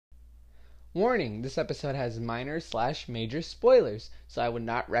Warning, this episode has minor/major spoilers, so I would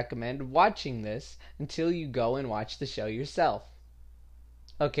not recommend watching this until you go and watch the show yourself.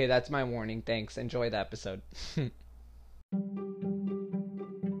 Okay, that's my warning. Thanks. Enjoy the episode.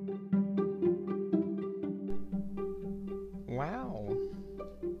 Wow.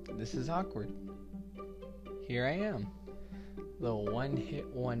 This is awkward. Here I am. The one-hit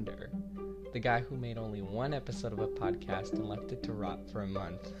wonder. The guy who made only one episode of a podcast and left it to rot for a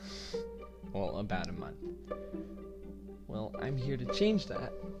month. Well, about a month. Well, I'm here to change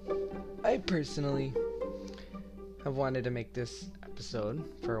that. I personally have wanted to make this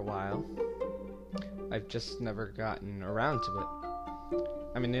episode for a while. I've just never gotten around to it.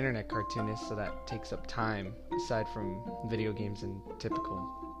 I'm an internet cartoonist, so that takes up time, aside from video games and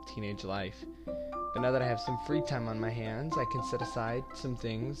typical teenage life. But now that I have some free time on my hands, I can set aside some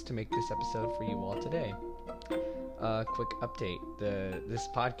things to make this episode for you all today. Quick update. This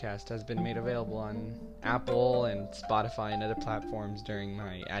podcast has been made available on Apple and Spotify and other platforms during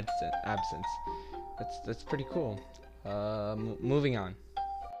my absence. That's pretty cool. Moving on.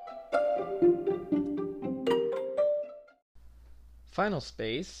 Final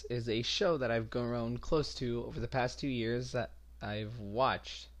Space is a show that I've grown close to over the past 2 years that I've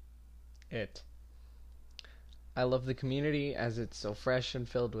watched it. I love the community as it's so fresh and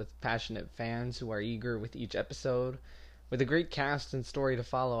filled with passionate fans who are eager with each episode. With a great cast and story to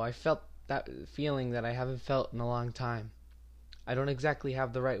follow, I felt that feeling that I haven't felt in a long time. I don't exactly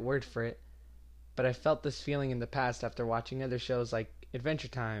have the right word for it, but I felt this feeling in the past after watching other shows like Adventure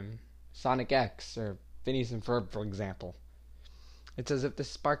Time, Sonic X, or Phineas and Ferb, for example. It's as if the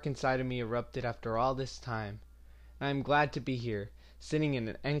spark inside of me erupted after all this time, and I'm glad to be here, sitting in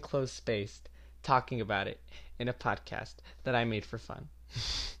an enclosed space, talking about it in a podcast that I made for fun.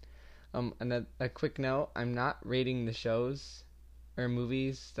 And a quick note, I'm not rating the shows or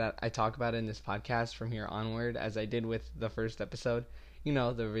movies that I talk about in this podcast from here onward as I did with the first episode. You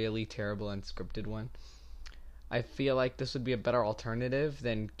know, the really terrible unscripted one. I feel like this would be a better alternative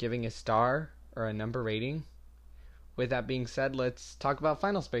than giving a star or a number rating. With that being said, let's talk about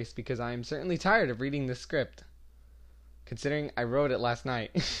Final Space because I'm certainly tired of reading the script. Considering I wrote it last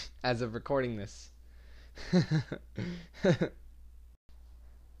night as of recording this.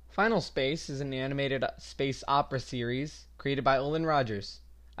 Final Space is an animated space opera series created by Olin Rogers,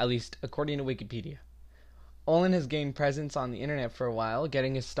 at least according to Wikipedia. Olin has gained presence on the internet for a while,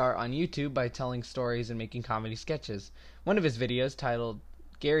 getting his start on YouTube by telling stories and making comedy sketches. One of his videos, titled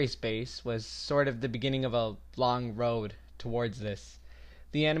Gary Space, was sort of the beginning of a long road towards this.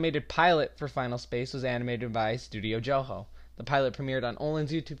 The animated pilot for Final Space was animated by Studio Joho. The pilot premiered on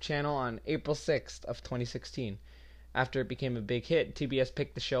Olin's YouTube channel on April 6th of 2016. After it became a big hit, TBS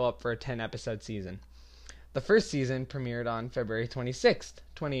picked the show up for a 10-episode season. The first season premiered on February 26th,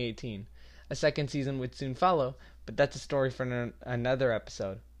 2018. A second season would soon follow, but that's a story for another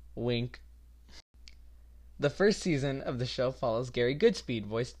episode. Wink. The first season of the show follows Gary Goodspeed,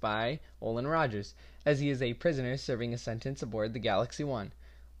 voiced by Olin Rogers, as he is a prisoner serving a sentence aboard the Galaxy 1.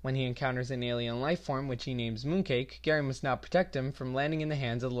 When he encounters an alien life form, which he names Mooncake, Gary must now protect him from landing in the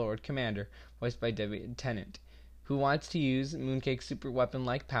hands of the Lord Commander, voiced by David Tennant, who wants to use Mooncake's super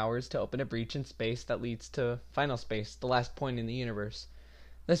weapon-like powers to open a breach in space that leads to Final Space, the last point in the universe.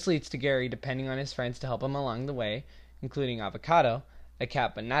 This leads to Gary depending on his friends to help him along the way, including Avocado, a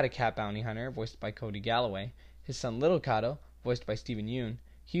cat but not a cat bounty hunter, voiced by Cody Galloway, his son Little Cato, voiced by Stephen Yeun,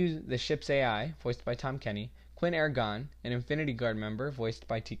 Hugh the ship's AI, voiced by Tom Kenny, Quinn Ergon, an Infinity Guard member, voiced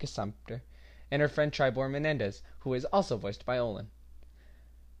by Tika Sumpter, and her friend Tribor Menendez, who is also voiced by Olin.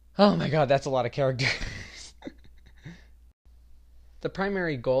 Oh my god, that's a lot of characters. The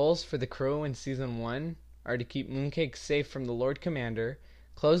primary goals for the crew in Season 1 are to keep Mooncake safe from the Lord Commander,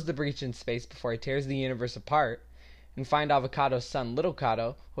 close the breach in space before it tears the universe apart, and find Avocado's son Little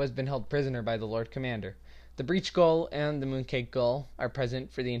Cato, who has been held prisoner by the Lord Commander. The breach goal and the Mooncake goal are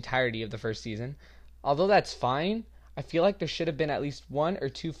present for the entirety of the first season. Although that's fine, I feel like there should have been at least 1 or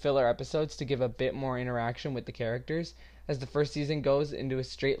 2 filler episodes to give a bit more interaction with the characters, as the first season goes into a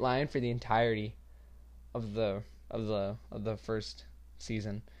straight line for the entirety of the first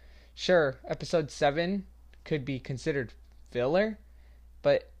season. Sure, episode 7 could be considered filler,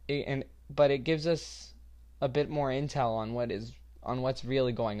 but it gives us a bit more intel on what's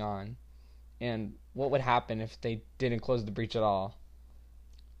really going on and what would happen if they didn't close the breach at all.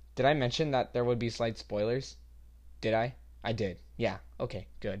 Did I mention that there would be slight spoilers? Did I? I did. Yeah, okay,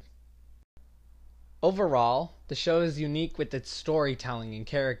 good. Overall, the show is unique with its storytelling and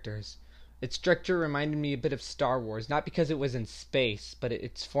characters. Its structure reminded me a bit of Star Wars, not because it was in space, but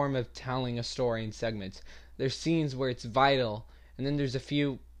its form of telling a story in segments. There's scenes where it's vital, and then there's a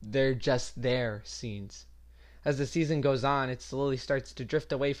few they're just there scenes. As the season goes on, it slowly starts to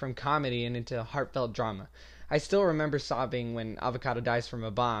drift away from comedy and into heartfelt drama. I still remember sobbing when Avocado dies from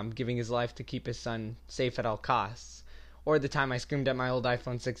a bomb, giving his life to keep his son safe at all costs. Or the time I screamed at my old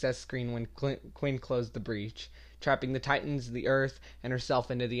iPhone 6s screen when Quinn closed the breach, trapping the Titans, the Earth, and herself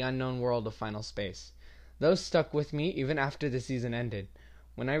into the unknown world of Final Space. Those stuck with me even after the season ended.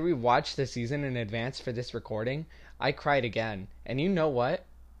 When I rewatched the season in advance for this recording, I cried again. And you know what?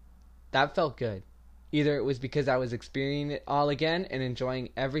 That felt good. Either it was because I was experiencing it all again and enjoying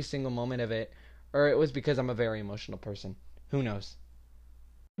every single moment of it, or it was because I'm a very emotional person. Who knows?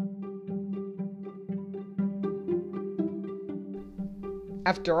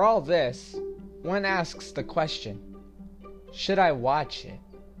 After all this, one asks the question, should I watch it?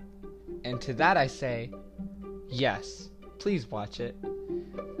 And to that I say, yes, please watch it.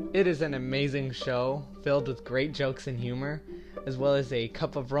 It is an amazing show, filled with great jokes and humor, as well as a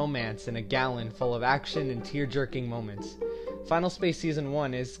cup of romance and a gallon full of action and tear-jerking moments. Final Space Season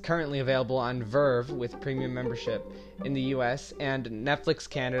 1 is currently available on Verve with premium membership in the US and Netflix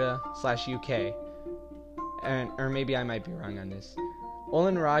Canada/UK. Or maybe I might be wrong on this.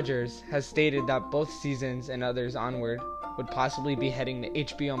 Olin Rogers has stated that both seasons and others onward would possibly be heading to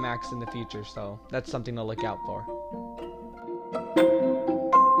HBO Max in the future, so that's something to look out for.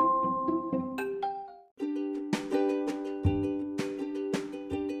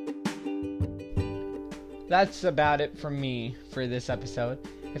 That's about it from me for this episode.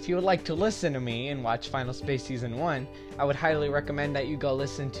 If you would like to listen to me and watch Final Space Season 1, I would highly recommend that you go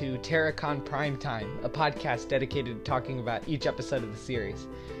listen to Terracon Primetime, a podcast dedicated to talking about each episode of the series.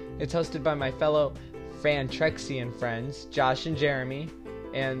 It's hosted by my fellow Fantrexian friends, Josh and Jeremy,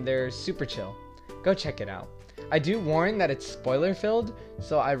 and they're super chill. Go check it out. I do warn that it's spoiler-filled,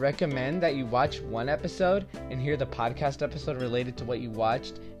 so I recommend that you watch one episode and hear the podcast episode related to what you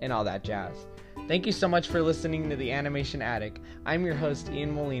watched and all that jazz. Thank you so much for listening to The Animation Attic. I'm your host,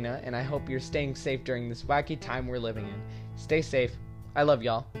 Ian Molina, and I hope you're staying safe during this wacky time we're living in. Stay safe. I love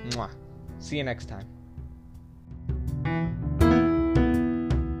y'all. Mwah. See you next time.